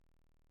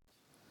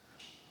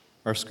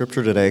Our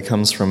scripture today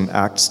comes from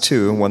Acts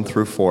 2, 1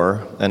 through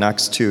 4, and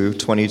Acts 2,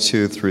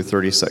 22 through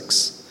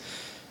 36.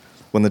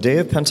 When the day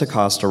of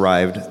Pentecost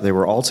arrived, they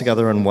were all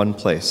together in one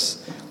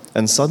place.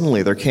 And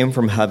suddenly there came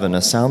from heaven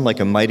a sound like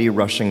a mighty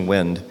rushing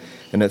wind,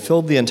 and it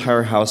filled the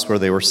entire house where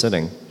they were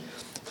sitting.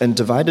 And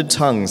divided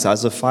tongues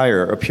as of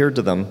fire appeared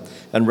to them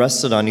and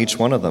rested on each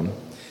one of them.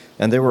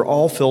 And they were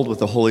all filled with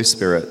the Holy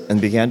Spirit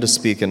and began to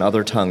speak in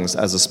other tongues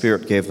as the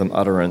Spirit gave them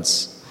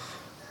utterance.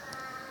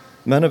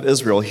 Men of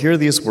Israel, hear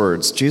these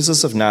words.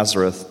 Jesus of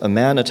Nazareth, a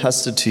man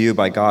attested to you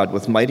by God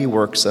with mighty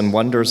works and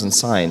wonders and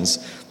signs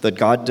that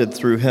God did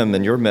through him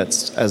in your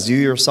midst, as you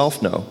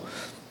yourself know.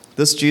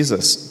 This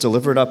Jesus,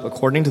 delivered up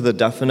according to the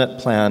definite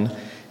plan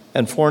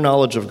and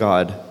foreknowledge of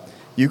God,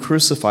 you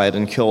crucified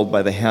and killed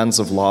by the hands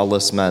of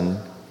lawless men.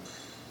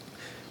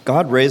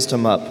 God raised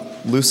him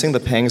up, loosing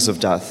the pangs of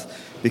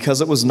death,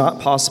 because it was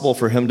not possible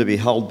for him to be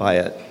held by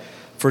it.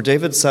 For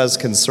David says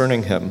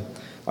concerning him,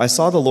 I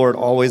saw the Lord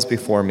always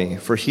before me,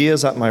 for he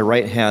is at my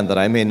right hand that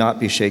I may not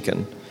be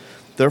shaken.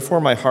 Therefore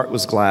my heart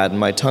was glad and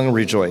my tongue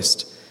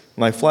rejoiced.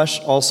 My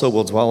flesh also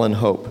will dwell in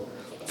hope,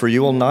 for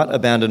you will not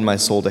abandon my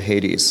soul to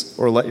Hades,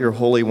 or let your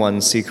Holy One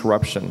see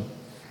corruption.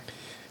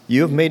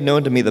 You have made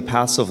known to me the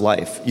paths of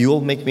life. You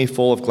will make me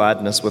full of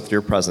gladness with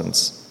your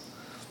presence.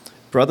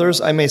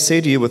 Brothers, I may say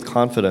to you with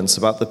confidence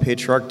about the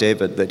patriarch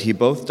David that he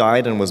both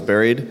died and was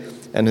buried,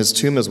 and his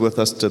tomb is with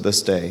us to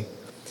this day.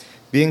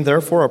 Being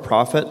therefore a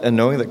prophet, and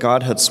knowing that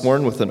God had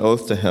sworn with an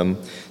oath to him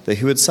that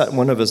he would set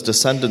one of his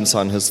descendants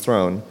on his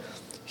throne,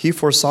 he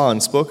foresaw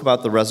and spoke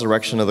about the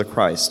resurrection of the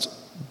Christ,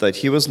 that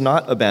he was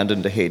not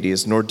abandoned to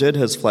Hades, nor did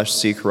his flesh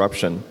see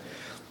corruption.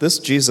 This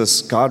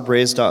Jesus God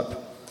raised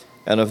up,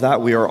 and of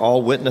that we are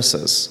all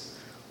witnesses.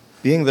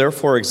 Being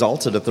therefore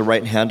exalted at the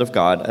right hand of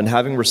God, and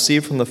having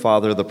received from the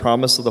Father the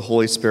promise of the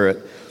Holy Spirit,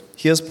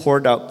 he has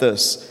poured out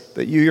this,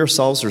 that you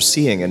yourselves are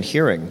seeing and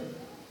hearing.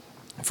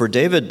 For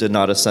David did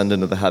not ascend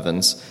into the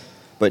heavens,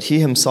 but he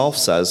himself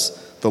says,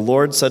 the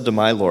Lord said to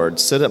my Lord,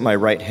 sit at my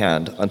right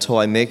hand until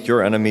I make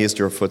your enemies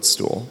your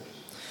footstool.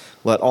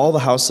 Let all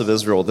the house of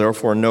Israel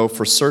therefore know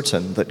for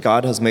certain that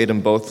God has made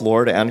him both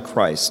Lord and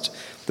Christ,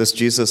 this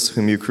Jesus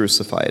whom you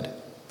crucified.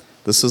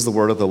 This is the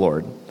word of the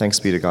Lord. Thanks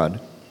be to God.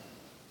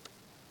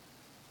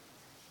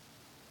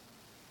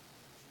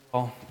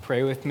 I'll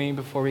pray with me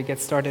before we get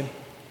started.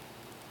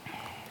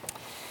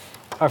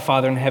 Our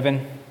Father in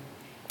heaven,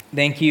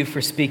 thank you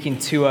for speaking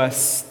to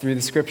us through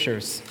the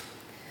scriptures.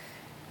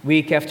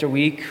 Week after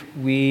week,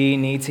 we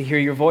need to hear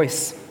your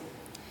voice.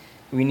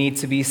 We need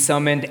to be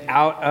summoned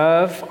out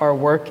of our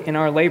work and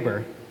our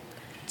labor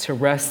to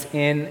rest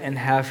in and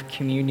have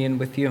communion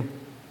with you,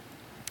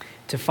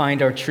 to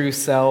find our true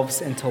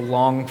selves and to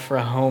long for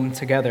a home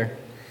together,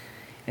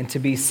 and to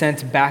be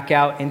sent back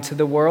out into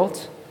the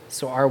world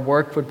so our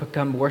work would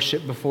become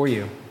worship before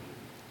you.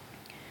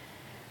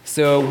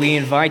 So we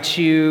invite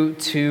you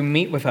to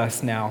meet with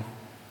us now.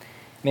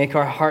 Make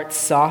our hearts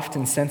soft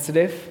and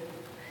sensitive.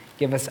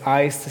 Give us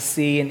eyes to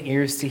see and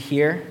ears to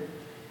hear.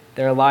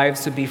 That our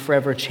lives would be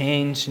forever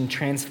changed and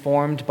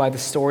transformed by the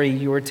story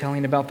you are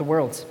telling about the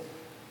world.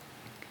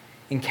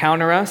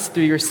 Encounter us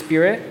through your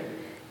Spirit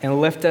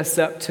and lift us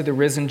up to the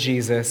risen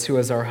Jesus, who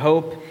is our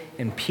hope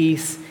and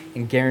peace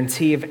and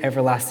guarantee of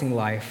everlasting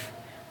life.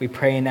 We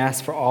pray and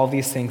ask for all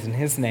these things in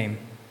his name.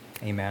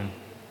 Amen.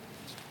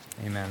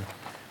 Amen.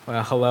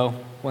 Well, hello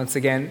once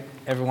again,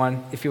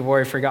 everyone. If you've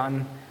already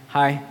forgotten,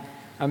 hi.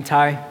 I'm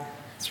Ty.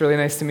 It's really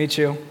nice to meet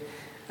you.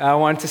 I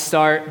wanted to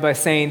start by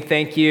saying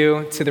thank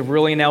you to the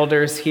ruling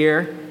elders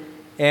here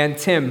and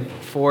Tim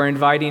for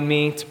inviting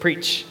me to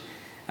preach.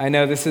 I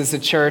know this is a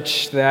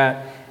church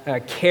that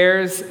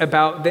cares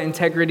about the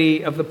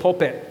integrity of the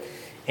pulpit,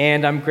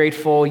 and I'm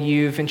grateful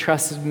you've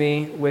entrusted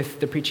me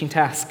with the preaching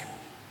task.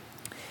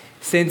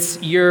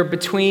 Since you're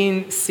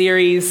between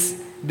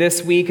series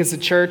this week as a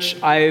church,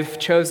 I've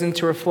chosen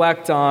to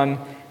reflect on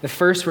the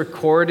first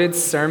recorded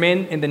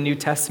sermon in the New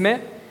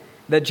Testament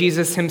that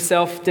Jesus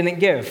himself didn't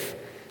give.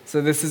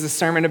 So this is a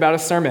sermon about a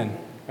sermon,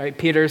 right?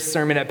 Peter's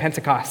sermon at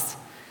Pentecost.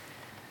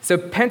 So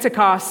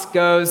Pentecost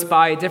goes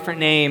by a different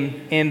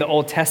name in the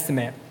Old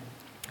Testament.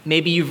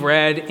 Maybe you've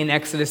read in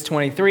Exodus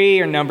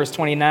 23 or Numbers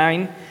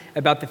 29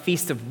 about the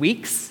Feast of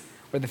Weeks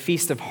or the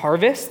Feast of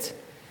Harvest.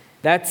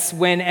 That's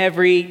when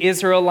every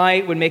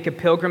Israelite would make a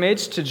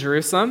pilgrimage to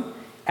Jerusalem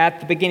at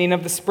the beginning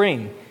of the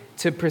spring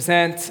to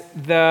present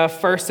the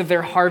first of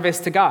their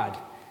harvest to God.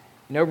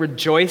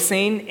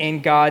 Rejoicing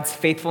in God's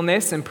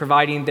faithfulness and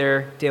providing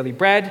their daily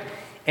bread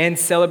and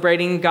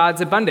celebrating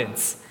God's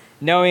abundance,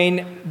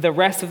 knowing the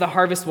rest of the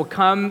harvest will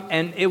come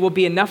and it will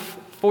be enough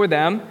for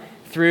them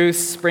through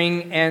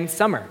spring and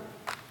summer.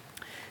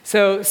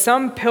 So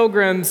some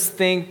scholars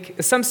think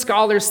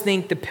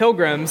the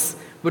pilgrims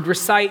would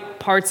recite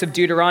parts of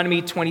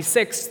Deuteronomy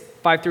 26,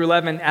 5 through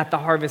 11 at the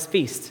harvest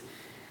feast,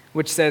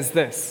 which says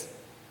this: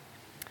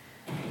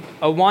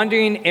 "A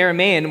wandering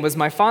Aramean was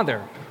my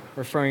father,"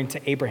 referring to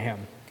Abraham,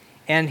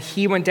 "and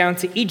he went down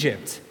to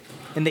Egypt,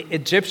 and the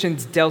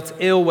Egyptians dealt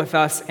ill with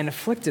us and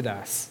afflicted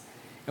us.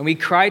 And we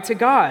cried to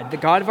God, the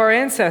God of our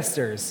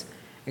ancestors,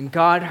 and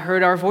God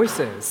heard our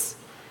voices.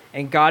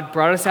 And God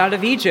brought us out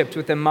of Egypt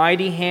with a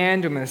mighty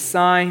hand and with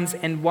signs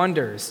and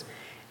wonders.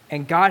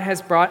 And God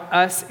has brought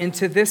us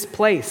into this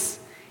place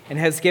and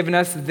has given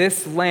us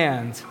this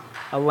land,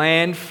 a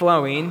land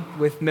flowing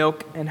with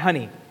milk and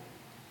honey.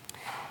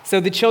 So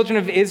the children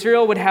of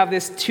Israel would have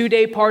this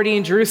 2-day party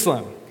in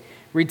Jerusalem,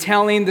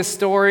 retelling the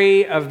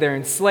story of their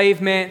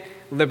enslavement,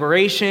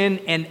 liberation,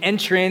 and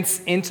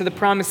entrance into the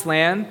promised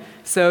land,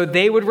 so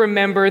they would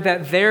remember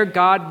that their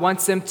God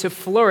wants them to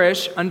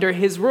flourish under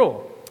his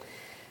rule.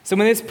 So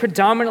when this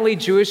predominantly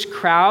Jewish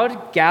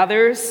crowd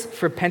gathers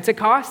for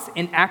Pentecost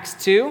in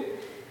Acts 2,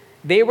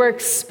 they were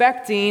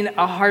expecting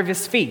a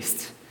harvest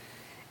feast.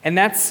 And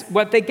that's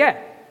what they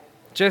get,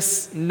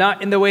 just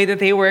not in the way that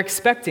they were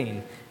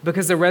expecting,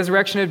 because the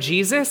resurrection of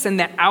Jesus and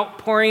the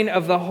outpouring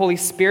of the Holy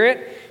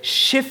Spirit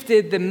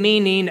shifted the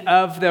meaning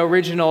of the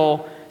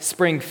original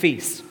spring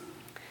feast.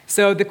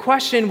 So the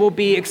question we'll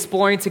be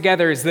exploring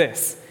together is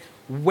this: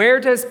 where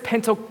does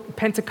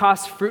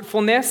Pentecost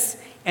fruitfulness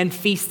and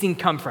feasting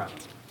come from?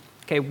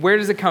 Okay, where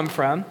does it come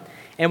from?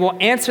 And we'll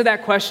answer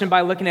that question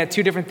by looking at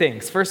two different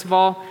things. First of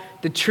all,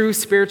 the true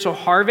spiritual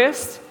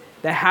harvest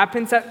that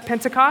happens at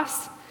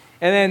Pentecost.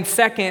 And then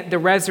second, the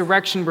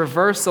resurrection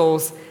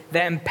reversals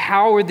that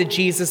empower the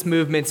Jesus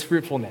movement's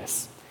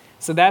fruitfulness.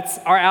 So that's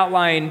our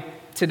outline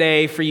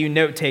today for you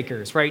note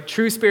takers, right?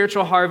 True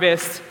spiritual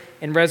harvest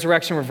and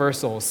resurrection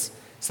reversals.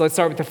 So let's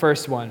start with the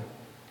first one.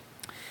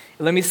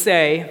 Let me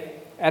say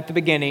at the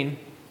beginning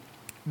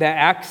that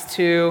Acts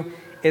 2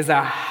 is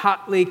a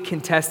hotly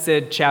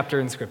contested chapter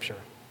in Scripture,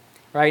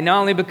 right? Not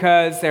only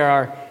because there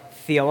are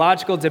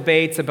theological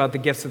debates about the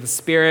gifts of the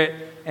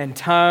Spirit and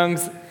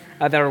tongues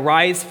that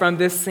arise from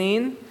this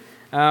scene,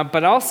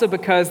 but also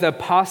because the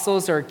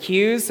apostles are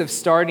accused of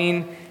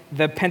starting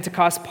the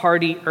Pentecost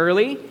party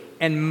early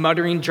and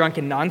muttering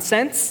drunken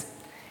nonsense.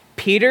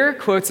 Peter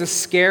quotes a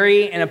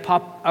scary and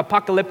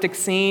apocalyptic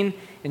scene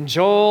in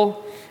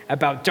Joel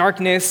about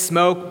darkness,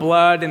 smoke,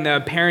 blood, and the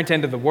apparent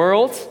end of the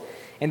world.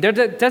 And there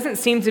doesn't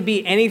seem to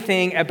be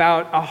anything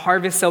about a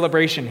harvest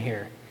celebration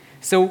here.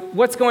 So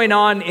what's going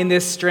on in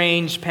this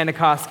strange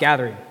Pentecost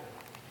gathering?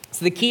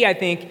 So the key, I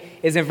think,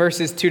 is in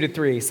verses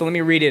 2-3. So let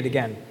me read it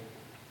again.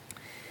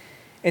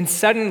 And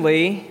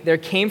suddenly there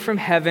came from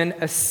heaven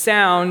a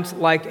sound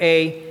like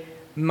a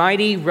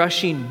mighty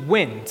rushing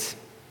wind,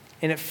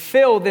 and it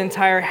filled the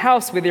entire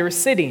house where they were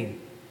sitting.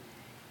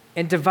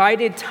 And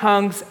divided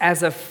tongues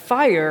as of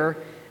fire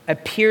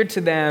appeared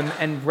to them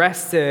and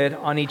rested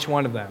on each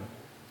one of them.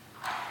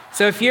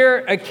 So if you're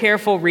a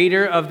careful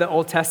reader of the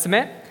Old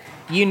Testament,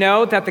 you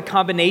know that the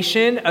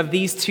combination of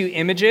these two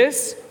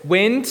images,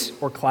 wind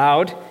or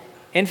cloud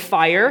and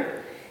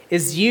fire,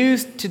 is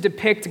used to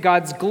depict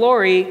God's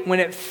glory when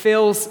it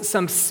fills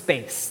some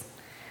space.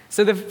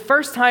 So the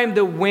first time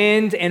the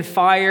wind and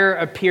fire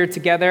appear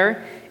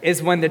together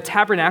is when the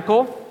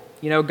tabernacle,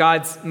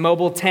 God's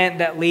mobile tent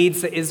that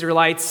leads the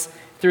Israelites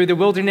through the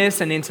wilderness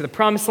and into the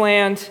promised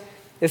land,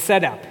 is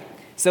set up.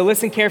 So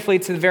listen carefully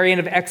to the very end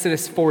of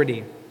Exodus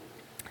 40.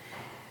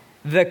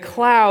 The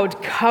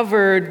cloud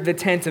covered the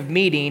tent of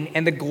meeting,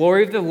 and the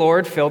glory of the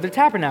Lord filled the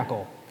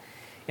tabernacle.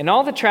 In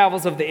all the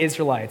travels of the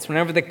Israelites,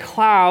 whenever the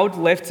cloud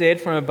lifted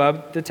from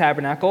above the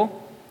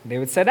tabernacle, they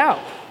would set out.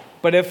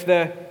 But if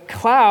the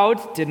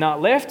cloud did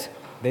not lift,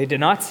 they did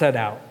not set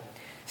out.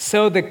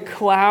 So the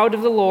cloud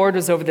of the Lord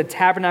was over the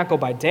tabernacle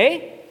by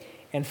day,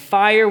 and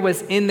fire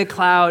was in the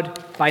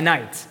cloud by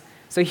night.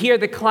 So here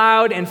the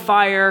cloud and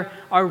fire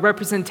are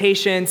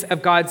representations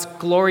of God's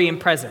glory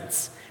and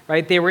presence,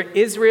 right? They were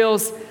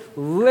Israel's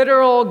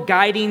literal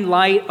guiding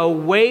light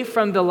away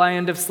from the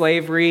land of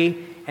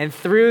slavery and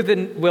through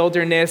the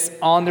wilderness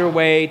on their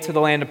way to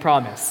the land of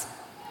promise.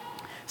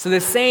 So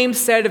the same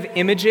set of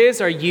images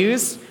are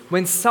used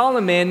when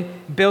Solomon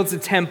builds a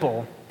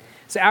temple.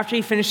 So after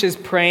he finishes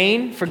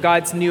praying for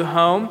God's new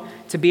home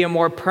to be a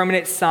more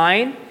permanent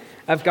sign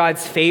of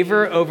God's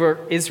favor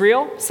over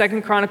Israel,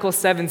 2 Chronicles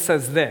 7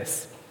 says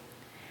this: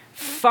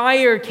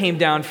 "Fire came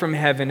down from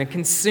heaven and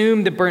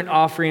consumed the burnt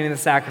offering and the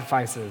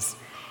sacrifices,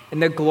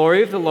 and the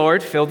glory of the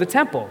Lord filled the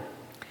temple.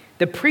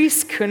 The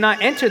priests could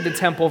not enter the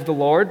temple of the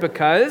Lord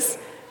because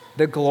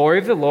the glory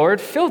of the Lord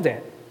filled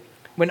it.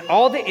 When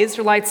all the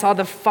Israelites saw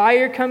the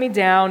fire coming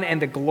down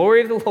and the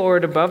glory of the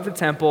Lord above the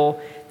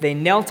temple, they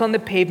knelt on the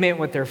pavement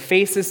with their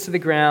faces to the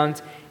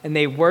ground, and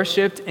they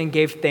worshiped and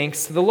gave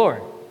thanks to the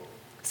Lord."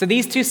 So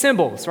these two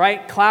symbols,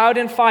 right? Cloud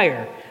and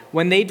fire,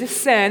 when they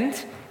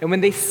descend and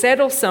when they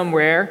settle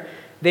somewhere,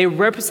 they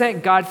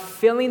represent God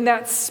filling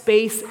that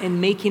space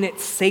and making it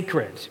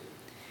sacred.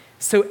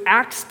 So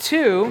Acts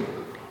 2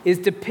 is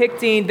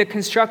depicting the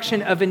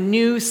construction of a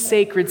new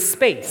sacred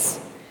space,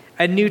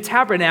 a new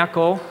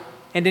tabernacle,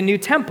 and a new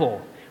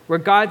temple, where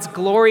God's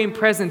glory and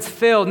presence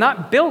fill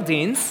not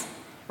buildings,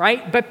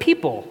 right, but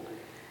people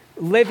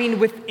living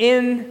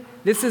within.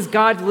 This is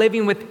God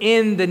living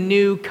within the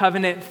new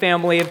covenant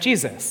family of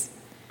Jesus,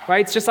 right?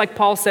 It's just like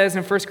Paul says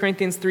in 1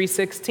 Corinthians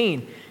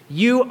 3:16,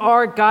 "You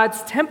are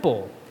God's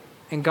temple,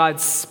 and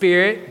God's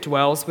Spirit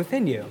dwells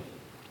within you."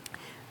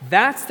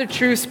 That's the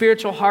true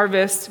spiritual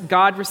harvest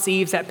God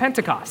receives at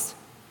Pentecost.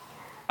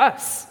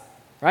 Us.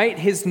 right?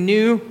 His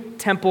new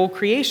temple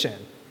creation.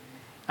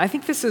 I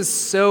think this is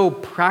so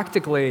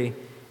practically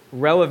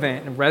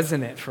relevant and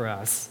resonant for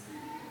us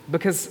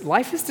because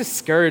life is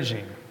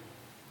discouraging.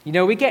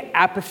 We get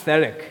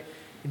apathetic,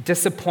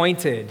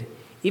 disappointed,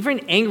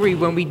 even angry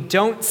when we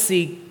don't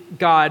see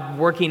God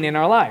working in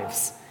our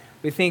lives.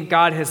 We think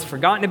God has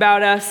forgotten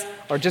about us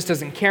or just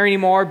doesn't care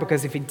anymore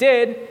because if he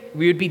did,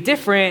 we would be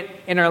different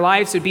and our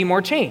lives would be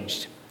more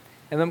changed.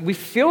 And then we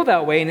feel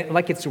that way and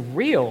like it's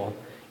real.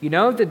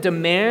 The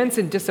demands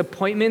and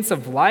disappointments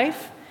of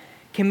life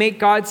can make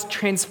God's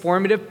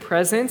transformative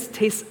presence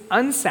taste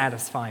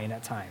unsatisfying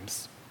at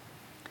times.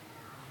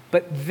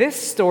 But this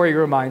story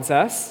reminds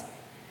us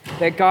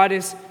that God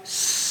is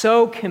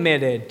so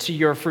committed to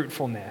your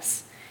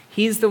fruitfulness.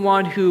 He's the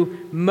one who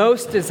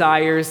most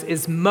desires,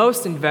 is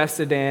most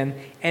invested in,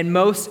 and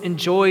most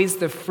enjoys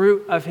the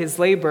fruit of his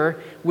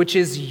labor, which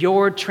is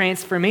your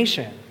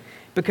transformation,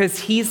 because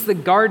he's the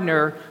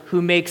gardener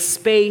who makes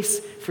space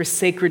for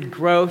sacred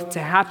growth to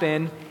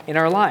happen in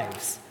our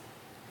lives.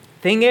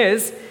 Thing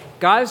is,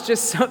 God's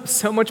just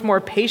so much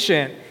more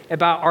patient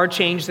about our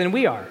change than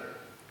we are,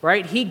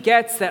 right? He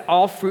gets that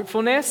all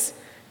fruitfulness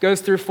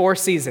goes through 4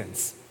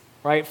 seasons,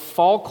 right?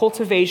 Fall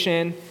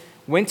cultivation,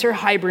 winter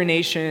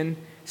hibernation,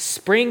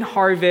 spring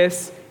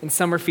harvest, and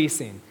summer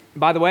feasting.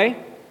 And by the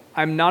way,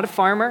 I'm not a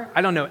farmer.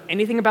 I don't know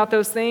anything about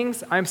those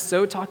things. I'm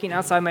so talking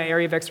outside my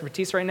area of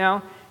expertise right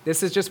now.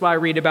 This is just what I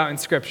read about in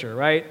Scripture,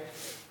 right?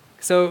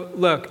 So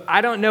look,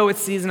 I don't know what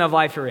season of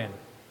life you're in.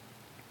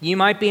 You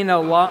might be in a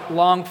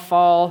long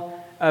fall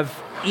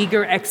of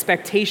eager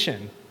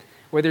expectation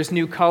where there's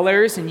new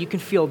colors and you can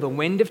feel the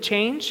wind of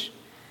change.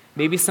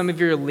 Maybe some of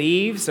your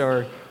leaves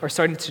are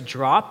starting to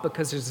drop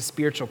because there's a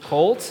spiritual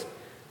cold,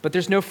 but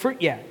there's no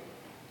fruit yet.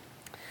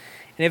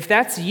 And if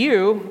that's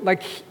you,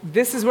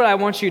 this is what I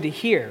want you to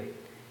hear.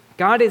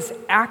 God is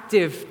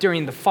active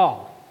during the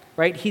fall,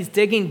 right? He's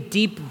digging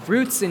deep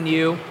roots in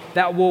you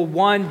that will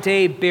one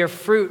day bear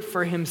fruit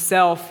for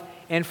himself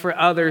and for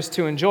others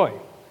to enjoy.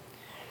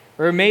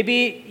 Or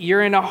maybe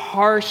you're in a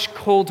harsh,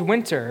 cold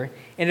winter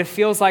and it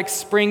feels like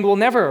spring will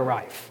never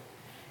arrive.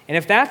 And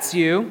if that's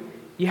you,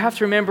 you have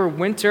to remember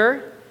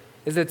winter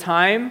is a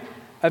time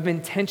of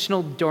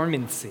intentional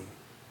dormancy,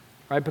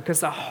 right?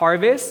 Because the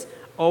harvest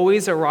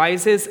always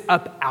arises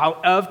up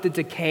out of the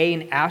decay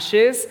and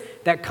ashes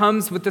that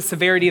comes with the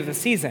severity of the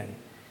season,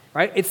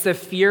 right? It's the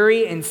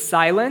fury and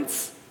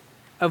silence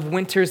of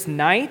winter's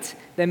night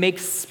that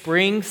makes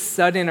spring's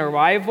sudden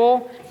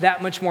arrival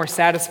that much more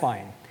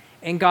satisfying.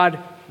 And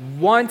God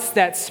wants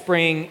that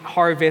spring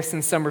harvest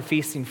and summer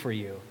feasting for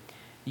you.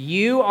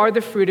 You are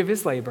the fruit of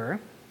his labor.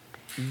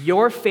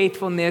 Your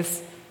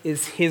faithfulness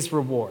is his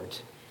reward.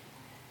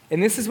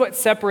 And this is what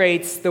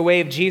separates the way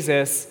of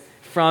Jesus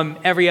from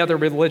every other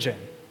religion.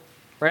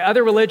 Right?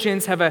 Other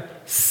religions have a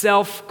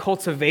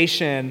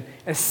self-cultivation,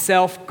 a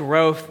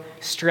self-growth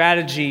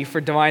strategy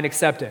for divine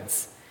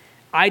acceptance.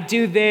 I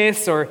do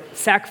this or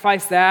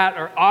sacrifice that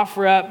or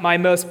offer up my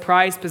most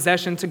prized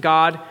possession to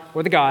God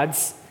or the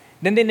gods.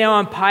 Then they know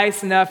I'm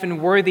pious enough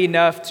and worthy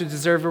enough to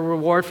deserve a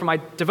reward for my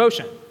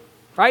devotion.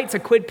 Right? It's a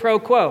quid pro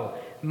quo.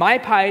 My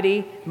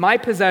piety, my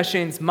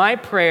possessions, my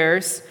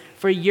prayers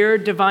for your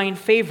divine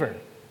favor.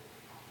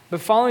 But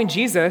following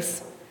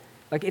Jesus,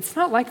 it's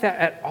not like that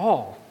at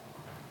all.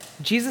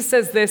 Jesus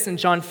says this in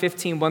John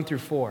 15,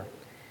 1-4.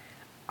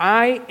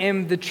 I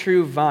am the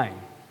true vine,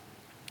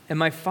 and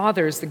my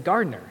Father is the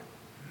gardener.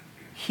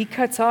 He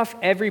cuts off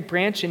every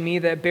branch in me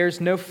that bears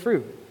no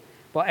fruit,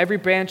 while every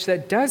branch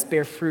that does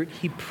bear fruit,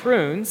 he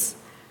prunes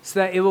so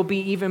that it will be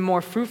even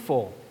more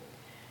fruitful.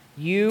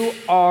 You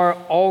are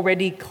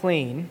already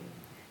clean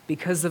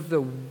because of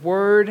the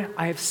word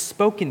I have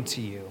spoken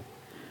to you.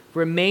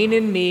 Remain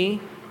in me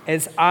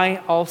as I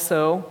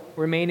also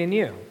remain in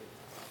you.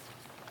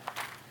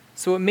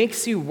 So what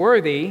makes you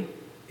worthy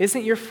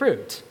isn't your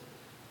fruit,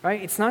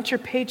 right? It's not your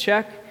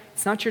paycheck.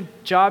 It's not your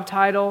job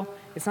title.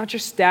 It's not your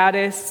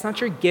status. It's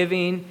not your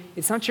giving.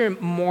 It's not your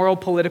moral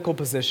political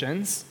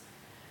positions.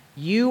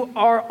 You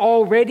are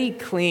already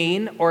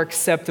clean or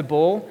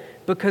acceptable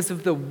because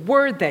of the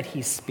word that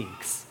he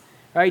speaks,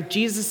 right?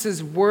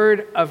 Jesus'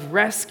 word of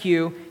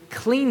rescue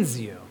cleans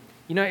you.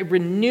 It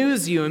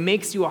renews you and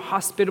makes you a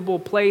hospitable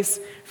place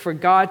for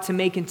God to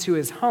make into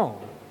his home.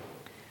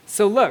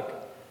 So look,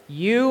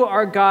 you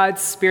are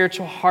God's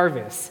spiritual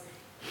harvest.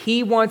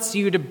 He wants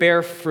you to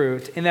bear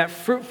fruit, and that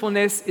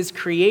fruitfulness is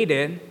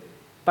created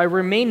by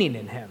remaining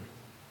in him,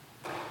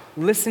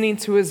 listening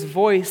to his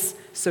voice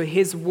so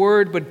his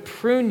word would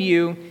prune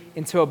you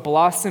into a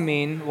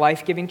blossoming,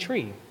 life-giving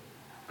tree.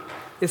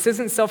 This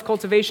isn't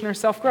self-cultivation or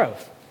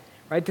self-growth,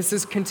 right? This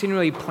is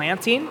continually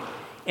planting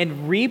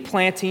and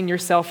replanting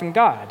yourself in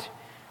God,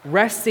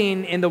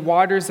 resting in the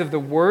waters of the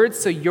word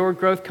so your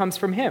growth comes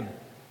from him,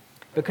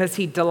 because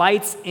he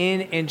delights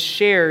in and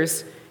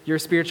shares your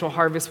spiritual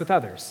harvest with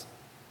others.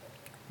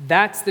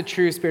 That's the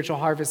true spiritual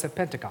harvest of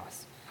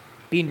Pentecost,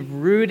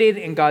 being rooted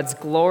in God's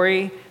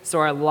glory so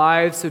our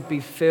lives would be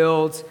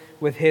filled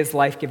with his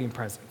life-giving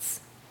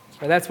presence.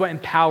 Or that's what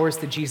empowers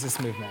the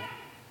Jesus movement.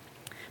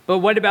 But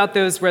what about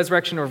those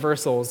resurrection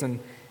reversals and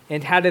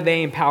And how do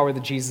they empower the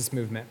Jesus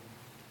movement?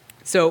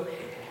 So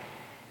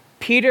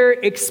Peter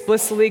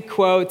explicitly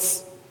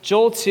quotes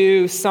Joel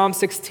 2, Psalm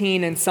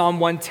 16, and Psalm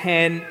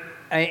 110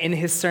 in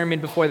his sermon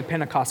before the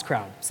Pentecost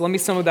crowd. So let me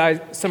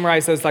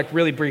summarize those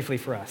really briefly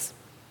for us.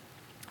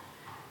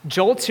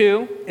 Joel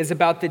 2 is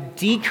about the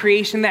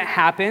decreation that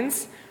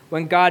happens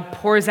when God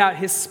pours out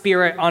his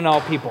Spirit on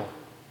all people.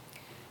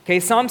 Okay,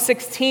 Psalm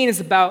 16 is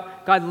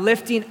about God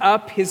lifting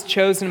up his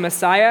chosen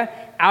Messiah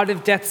out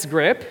of death's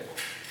grip.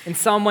 And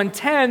Psalm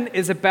 110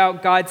 is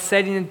about God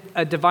setting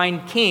a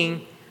divine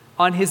king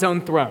on his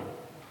own throne.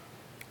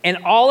 And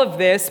all of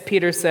this,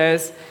 Peter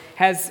says,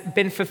 has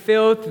been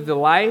fulfilled through the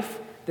life,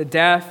 the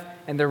death,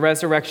 and the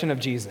resurrection of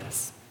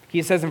Jesus.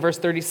 He says in verse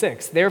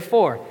 36,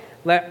 "Therefore,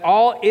 let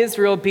all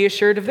Israel be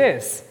assured of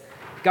this.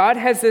 God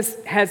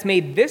has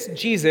made this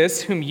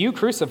Jesus, whom you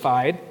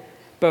crucified,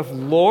 both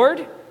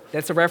Lord,"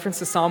 that's a reference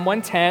to Psalm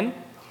 110,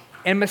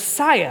 "and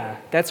Messiah,"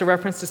 that's a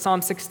reference to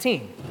Psalm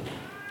 16.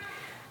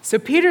 So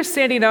Peter's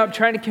standing up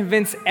trying to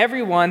convince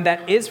everyone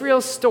that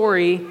Israel's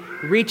story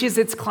reaches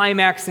its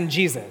climax in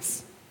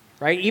Jesus,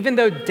 right? Even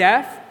though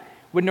death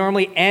would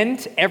normally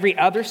end every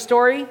other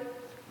story,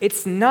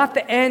 it's not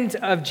the end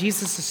of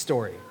Jesus'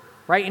 story,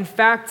 right? In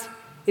fact,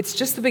 it's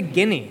just the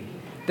beginning.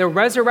 The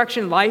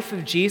resurrection life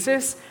of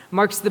Jesus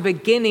marks the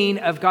beginning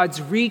of God's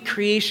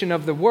recreation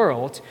of the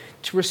world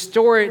to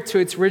restore it to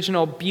its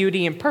original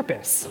beauty and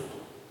purpose.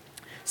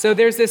 So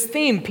there's this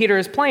theme Peter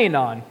is playing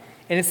on,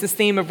 and it's this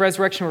theme of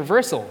resurrection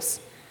reversals.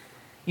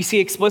 You see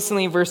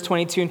explicitly in verse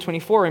 22 and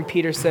 24, and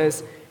Peter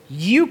says,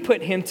 "You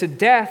put him to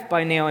death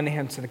by nailing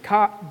him to the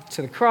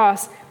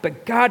cross,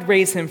 but God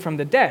raised him from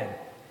the dead,"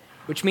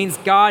 which means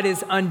God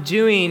is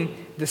undoing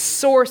the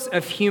source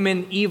of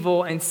human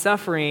evil and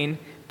suffering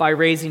by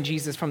raising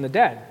Jesus from the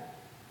dead.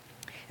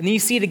 And then you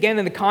see it again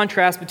in the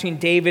contrast between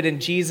David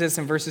and Jesus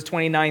in verses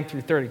 29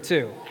 through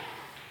 32.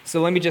 So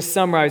let me just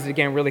summarize it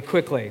again really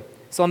quickly.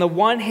 So on the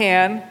one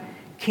hand,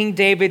 King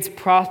David's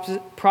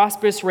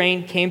prosperous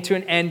reign came to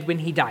an end when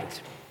he died.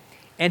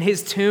 And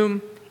his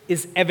tomb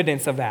is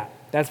evidence of that.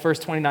 That's verse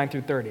 29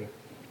 through 30.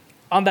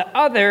 On the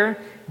other,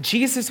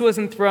 Jesus was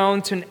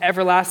enthroned to an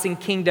everlasting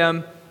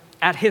kingdom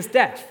at his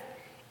death.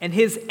 And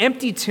his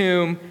empty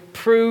tomb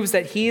proves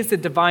that he is the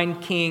divine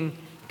king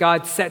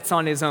God sets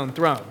on his own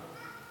throne.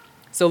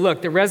 So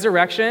look, the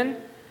resurrection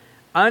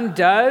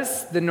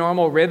undoes the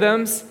normal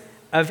rhythms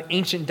of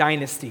ancient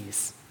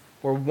dynasties,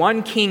 where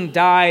one king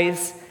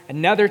dies,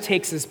 another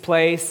takes his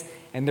place,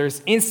 and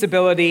there's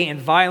instability and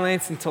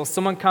violence until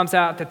someone comes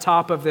out at the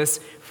top of this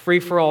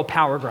free-for-all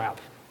power grab.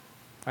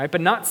 Right?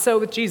 But not so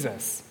with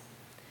Jesus.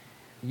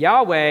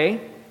 Yahweh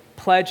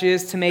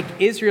pledges to make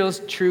Israel's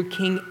true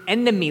king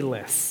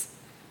enemyless,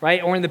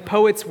 right? Or in the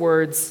poet's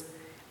words,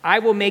 "I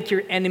will make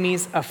your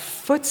enemies a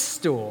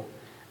footstool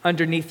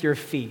underneath your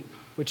feet,"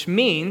 which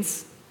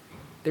means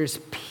there's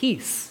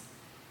peace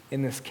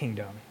in this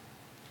kingdom.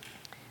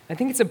 I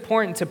think it's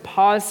important to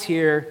pause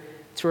here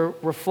to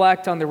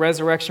reflect on the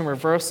resurrection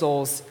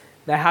reversals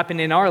that happen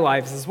in our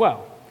lives as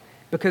well.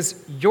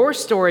 Because your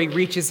story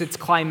reaches its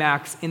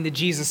climax in the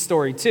Jesus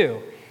story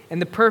too.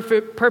 And the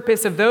perfect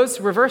purpose of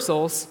those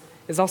reversals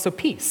is also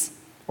peace,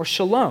 or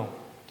shalom.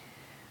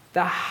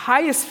 The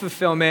highest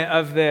fulfillment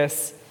of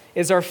this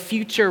is our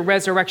future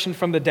resurrection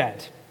from the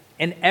dead,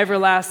 an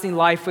everlasting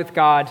life with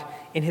God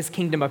in his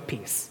kingdom of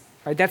peace.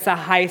 Right? That's the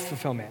highest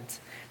fulfillment.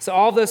 So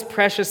all those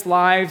precious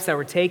lives that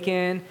were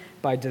taken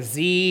by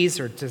disease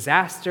or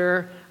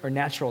disaster or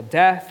natural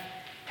death,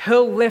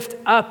 he'll lift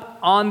up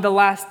on the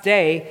last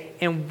day,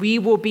 and we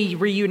will be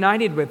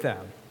reunited with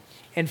them.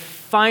 And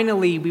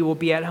finally, we will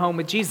be at home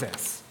with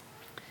Jesus.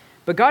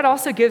 But God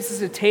also gives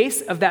us a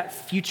taste of that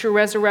future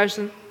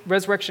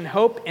resurrection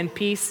hope and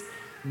peace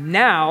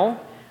now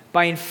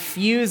by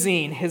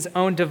infusing his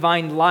own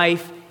divine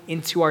life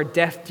into our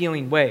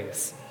death-dealing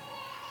ways.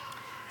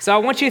 So I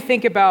want you to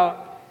think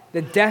about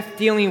the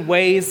death-dealing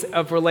ways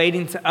of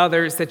relating to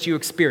others that you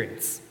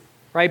experience,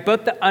 right?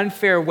 Both the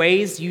unfair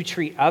ways you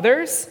treat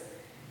others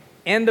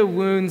and the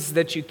wounds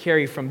that you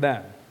carry from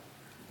them.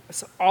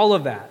 So all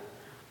of that,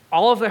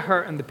 all of the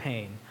hurt and the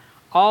pain,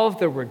 all of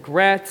the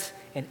regret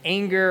and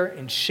anger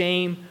and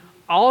shame,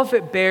 all of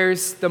it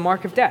bears the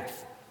mark of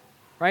death,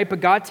 right? But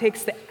God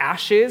takes the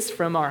ashes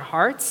from our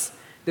hearts,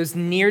 those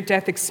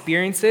near-death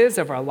experiences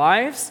of our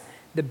lives,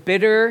 the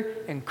bitter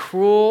and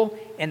cruel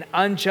and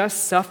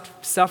unjust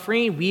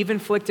suffering we've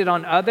inflicted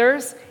on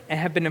others and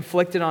have been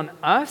inflicted on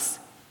us.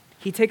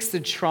 He takes the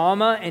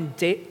trauma and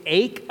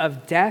ache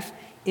of death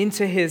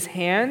into his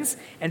hands,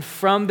 and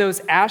from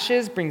those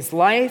ashes brings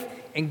life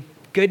and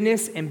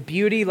goodness and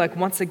beauty like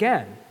once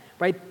again,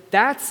 right?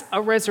 That's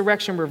a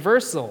resurrection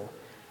reversal,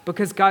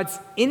 because God's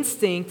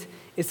instinct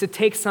is to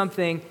take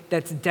something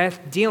that's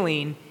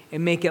death-dealing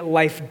and make it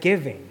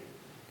life-giving.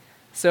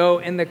 So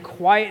in the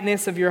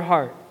quietness of your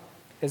heart,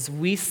 as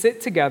we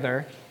sit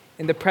together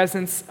in the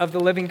presence of the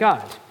living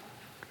God,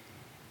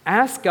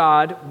 ask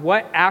God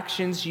what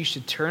actions you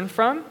should turn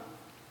from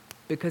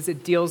because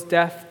it deals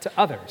death to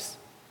others.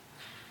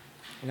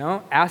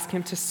 Ask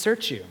him to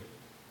search you,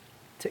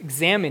 to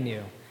examine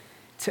you,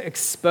 to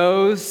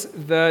expose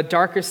the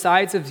darker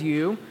sides of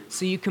you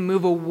so you can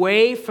move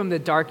away from the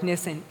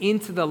darkness and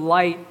into the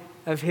light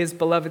of his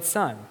beloved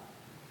Son.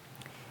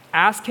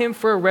 Ask him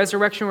for a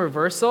resurrection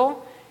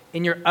reversal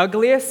in your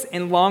ugliest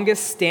and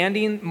longest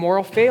standing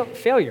moral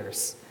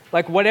failures.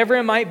 Like whatever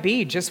it might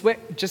be, just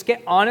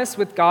get honest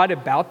with God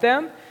about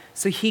them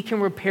so he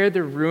can repair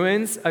the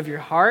ruins of your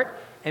heart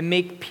and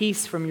make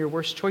peace from your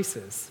worst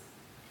choices.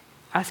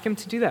 Ask him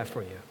to do that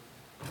for you.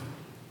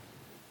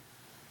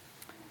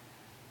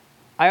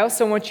 I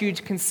also want you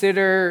to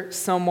consider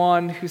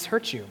someone who's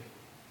hurt you,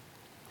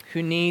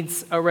 who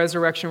needs a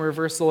resurrection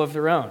reversal of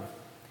their own,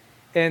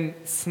 and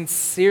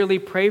sincerely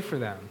pray for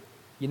them,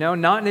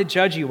 not in a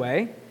judgy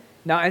way,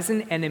 not as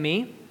an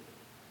enemy,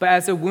 but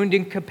as a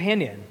wounded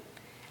companion,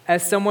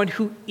 as someone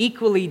who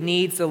equally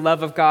needs the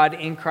love of God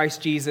in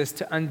Christ Jesus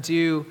to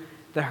undo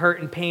the hurt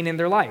and pain in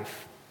their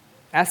life.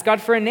 Ask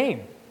God for a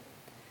name,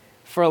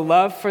 for a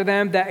love for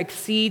them that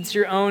exceeds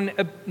your own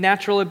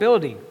natural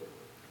ability,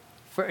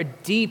 for a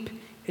deep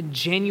and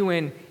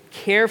genuine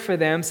care for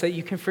them so that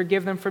you can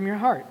forgive them from your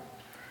heart.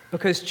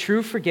 Because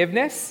true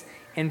forgiveness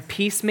and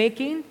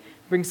peacemaking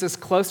brings us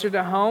closer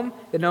to home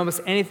than almost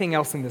anything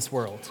else in this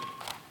world.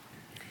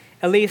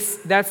 At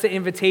least that's the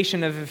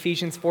invitation of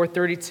Ephesians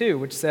 4:32,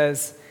 which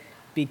says,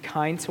 "Be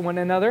kind to one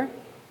another,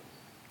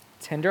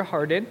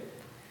 tender-hearted,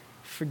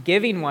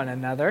 forgiving one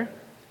another,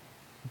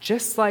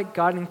 just like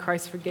God in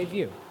Christ forgave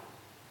you."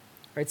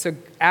 Right? So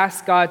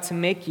ask God to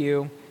make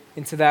you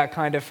into that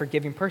kind of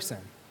forgiving person.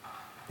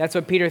 That's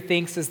what Peter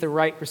thinks is the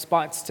right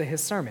response to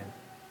his sermon.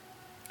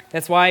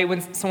 That's why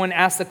when someone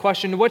asks the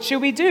question, "What should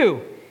we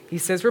do?" he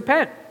says,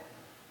 "Repent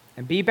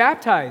and be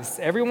baptized,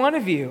 every one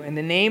of you, in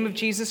the name of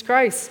Jesus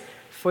Christ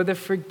for the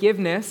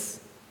forgiveness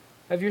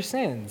of your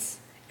sins,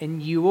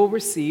 and you will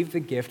receive the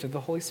gift of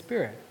the Holy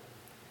Spirit."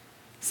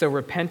 So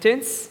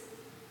repentance,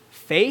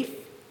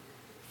 faith,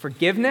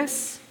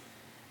 forgiveness,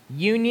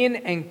 union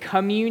and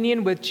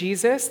communion with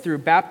Jesus through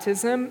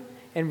baptism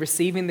and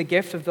receiving the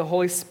gift of the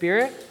Holy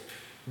Spirit,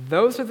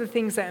 those are the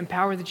things that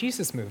empower the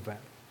Jesus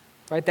movement,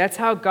 right? That's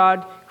how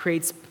God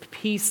creates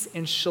peace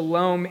and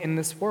shalom in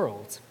this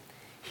world.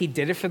 He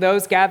did it for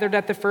those gathered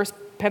at the first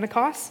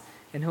Pentecost,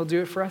 and he'll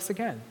do it for us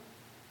again.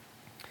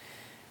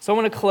 So I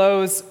want to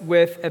close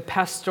with a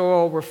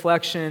pastoral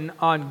reflection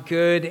on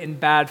good and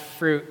bad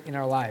fruit in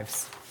our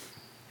lives,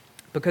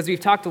 because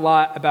we've talked a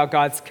lot about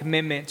God's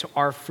commitment to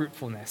our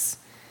fruitfulness.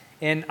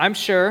 And I'm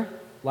sure,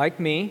 like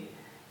me,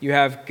 you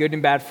have good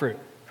and bad fruit,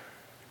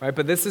 right?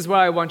 But this is what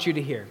I want you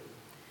to hear.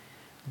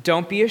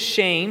 Don't be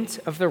ashamed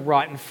of the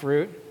rotten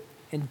fruit,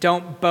 and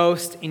don't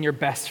boast in your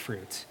best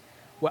fruit.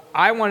 What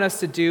I want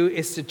us to do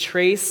is to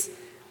trace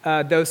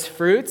those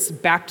fruits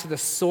back to the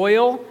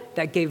soil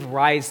that gave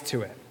rise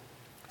to it.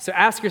 So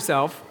ask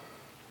yourself,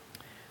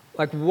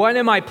 what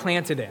am I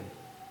planted in?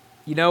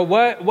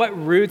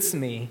 What roots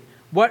me?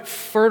 What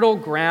fertile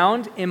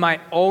ground am I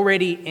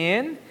already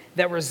in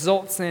that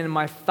results in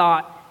my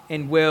thought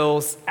and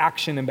will's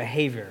action and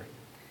behavior?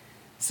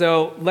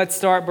 So let's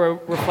start by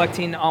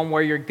reflecting on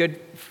where your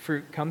good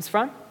fruit comes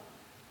from.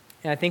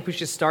 And I think we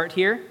should start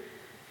here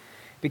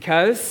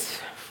because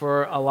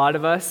for a lot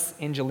of us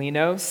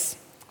Angelinos,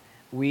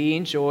 we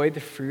enjoy the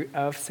fruit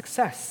of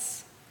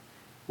success,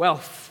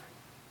 wealth,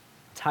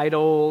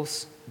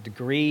 titles,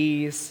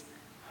 degrees,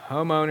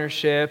 home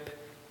ownership,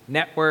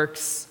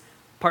 networks,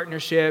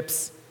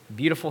 partnerships,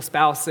 beautiful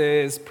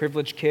spouses,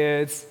 privileged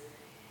kids.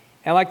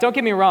 And don't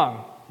get me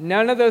wrong,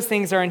 none of those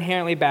things are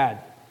inherently bad.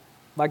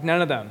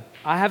 None of them.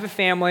 I have a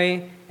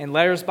family and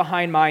letters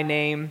behind my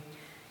name.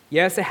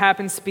 Yes, it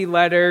happens to be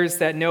letters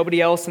that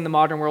nobody else in the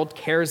modern world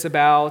cares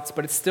about,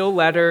 but it's still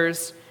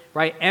letters,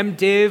 right?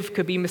 MDiv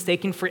could be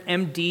mistaken for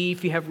MD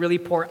if you have really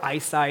poor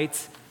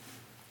eyesight.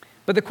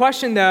 But the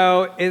question,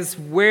 though, is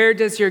where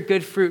does your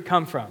good fruit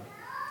come from?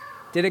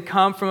 Did it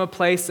come from a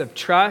place of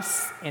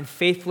trust and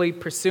faithfully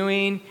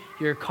pursuing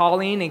your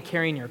calling and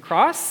carrying your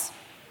cross?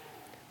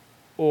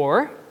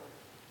 Or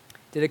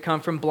did it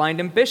come from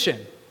blind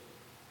ambition,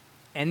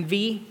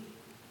 envy,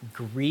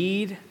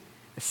 greed,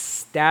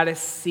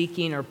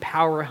 status-seeking, or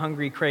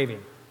power-hungry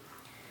craving?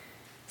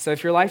 So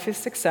if your life is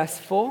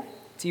successful,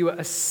 do you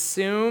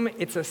assume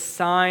it's a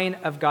sign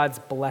of God's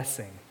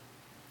blessing?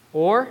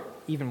 Or,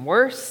 even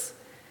worse,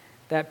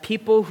 that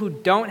people who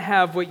don't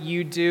have what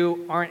you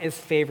do aren't as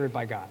favored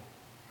by God?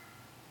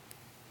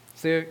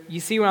 So you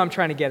see what I'm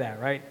trying to get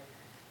at, right?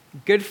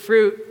 Good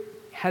fruit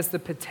has the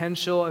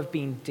potential of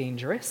being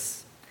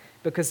dangerous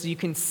because you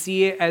can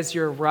see it as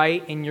your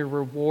right and your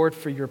reward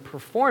for your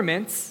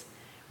performance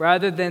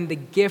rather than the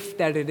gift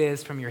that it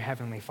is from your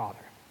Heavenly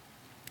Father.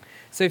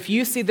 So if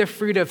you see the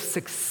fruit of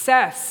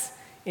success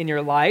in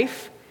your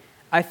life,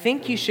 I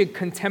think you should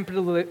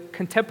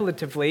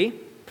contemplatively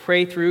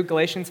pray through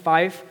Galatians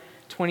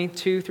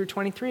 5:22 through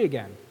 23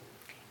 again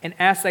and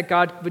ask that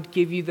God would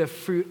give you the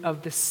fruit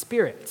of the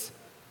Spirit: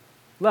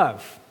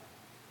 love,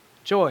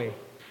 joy,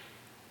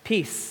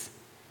 peace,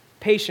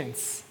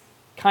 patience,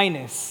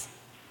 kindness,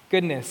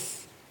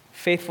 goodness,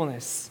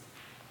 faithfulness,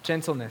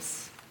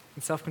 gentleness,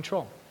 and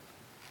self-control.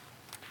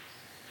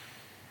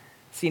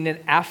 See, in an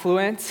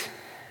affluent,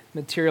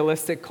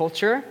 materialistic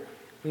culture,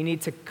 we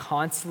need to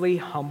constantly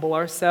humble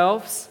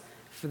ourselves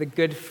for the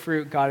good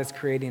fruit God is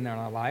creating in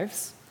our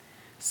lives,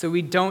 so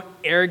we don't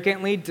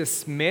arrogantly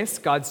dismiss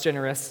God's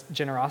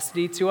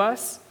generosity to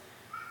us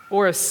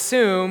or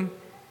assume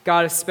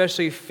God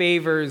especially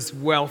favors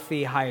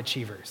wealthy high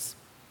achievers.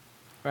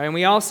 Right? And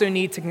we also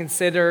need to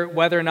consider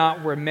whether or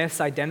not we're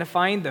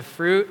misidentifying the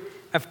fruit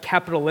of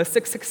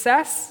capitalistic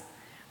success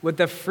with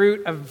the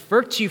fruit of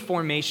virtue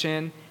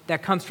formation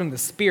that comes from the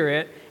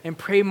Spirit, and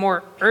pray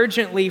more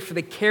urgently for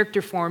the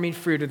character-forming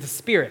fruit of the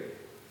Spirit.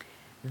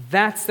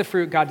 That's the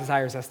fruit God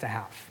desires us to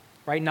have,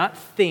 right? Not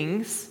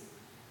things,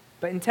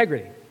 but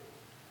integrity.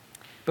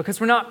 Because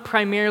we're not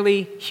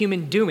primarily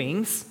human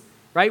doings,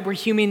 right? We're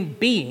human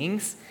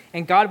beings,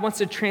 and God wants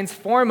to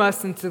transform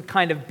us into the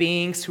kind of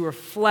beings who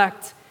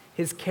reflect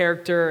his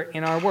character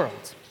in our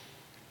world.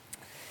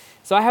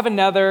 So I have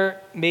another,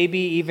 maybe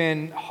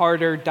even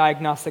harder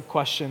diagnostic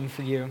question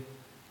for you.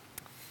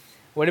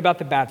 What about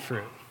the bad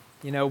fruit?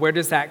 Where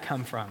does that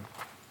come from?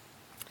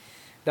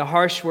 The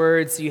harsh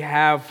words you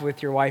have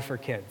with your wife or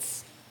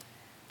kids.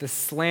 The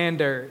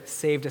slander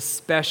saved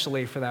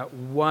especially for that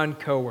one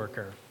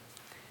coworker.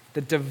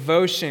 The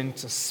devotion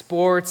to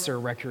sports or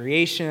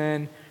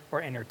recreation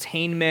or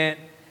entertainment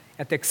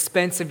at the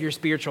expense of your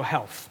spiritual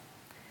health.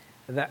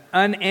 The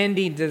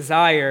unending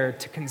desire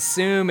to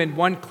consume in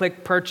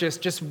one-click purchase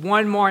just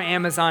one more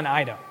Amazon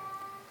item.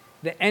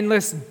 The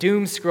endless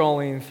doom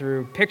scrolling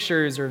through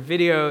pictures or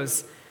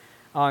videos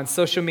on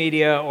social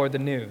media or the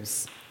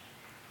news.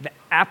 The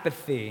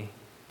apathy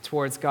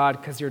towards God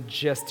because you're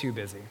just too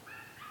busy.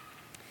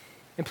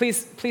 And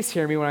please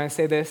hear me when I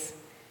say this.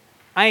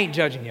 I ain't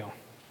judging you,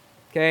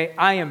 okay?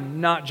 I am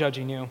not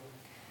judging you.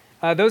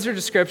 Those are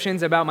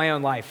descriptions about my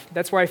own life.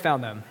 That's where I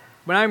found them.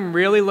 When I'm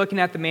really looking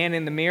at the man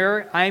in the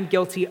mirror, I am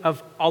guilty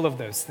of all of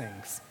those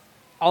things.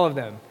 All of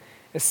them.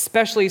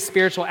 Especially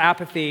spiritual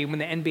apathy when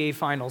the NBA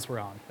finals were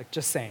on.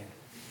 Just saying.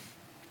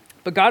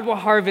 But God will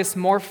harvest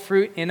more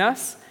fruit in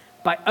us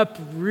by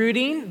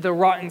uprooting the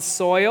rotten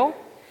soil.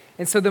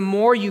 And so the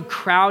more you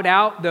crowd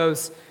out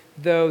those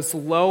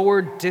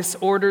lower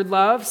disordered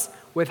loves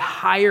with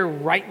higher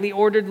rightly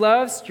ordered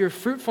loves, your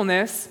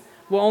fruitfulness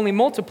will only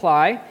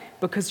multiply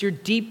because you're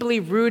deeply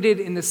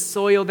rooted in the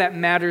soil that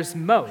matters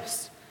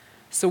most.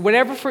 So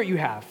whatever fruit you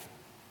have,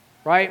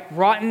 right,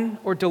 rotten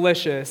or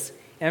delicious,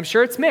 and I'm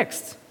sure it's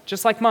mixed,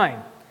 just like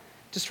mine,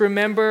 just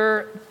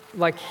remember,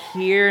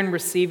 hear and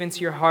receive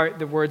into your heart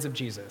the words of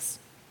Jesus.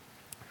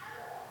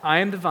 I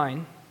am the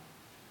vine,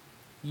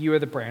 you are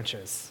the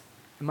branches,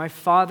 and my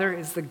Father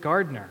is the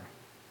gardener.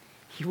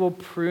 He will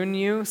prune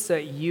you so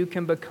that you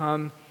can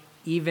become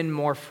even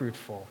more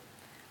fruitful.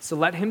 So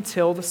let him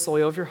till the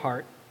soil of your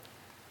heart.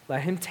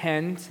 Let him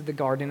tend to the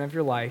garden of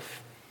your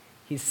life.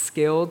 He's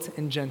skilled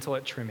and gentle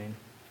at trimming.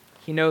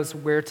 He knows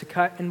where to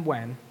cut and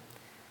when.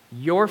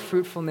 Your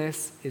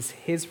fruitfulness is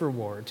his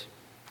reward.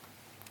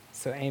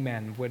 So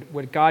amen.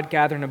 Would God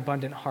gather an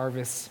abundant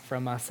harvest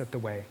from us at the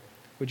way?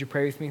 Would you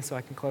pray with me so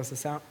I can close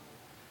this out?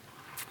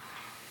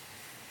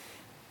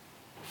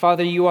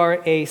 Father, you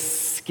are a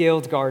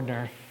skilled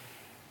gardener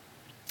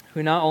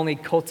who not only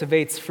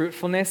cultivates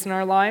fruitfulness in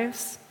our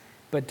lives,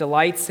 but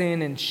delights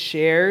in and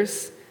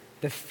shares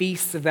the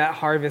feasts of that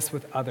harvest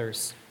with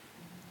others.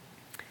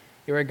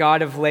 You're a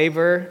God of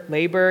labor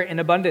and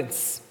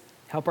abundance.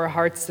 Help our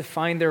hearts to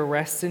find their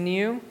rest in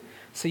you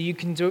so you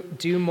can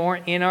do more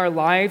in our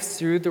lives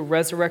through the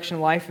resurrection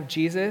life of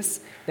Jesus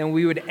than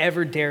we would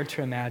ever dare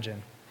to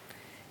imagine.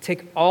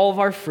 Take all of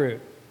our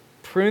fruit,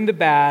 prune the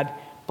bad,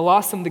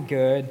 blossom the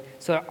good,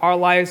 so that our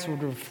lives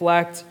would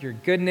reflect your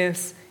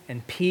goodness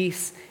and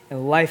peace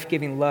and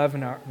life-giving love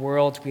in our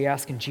world. We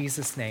ask in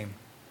Jesus' name,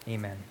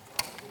 amen.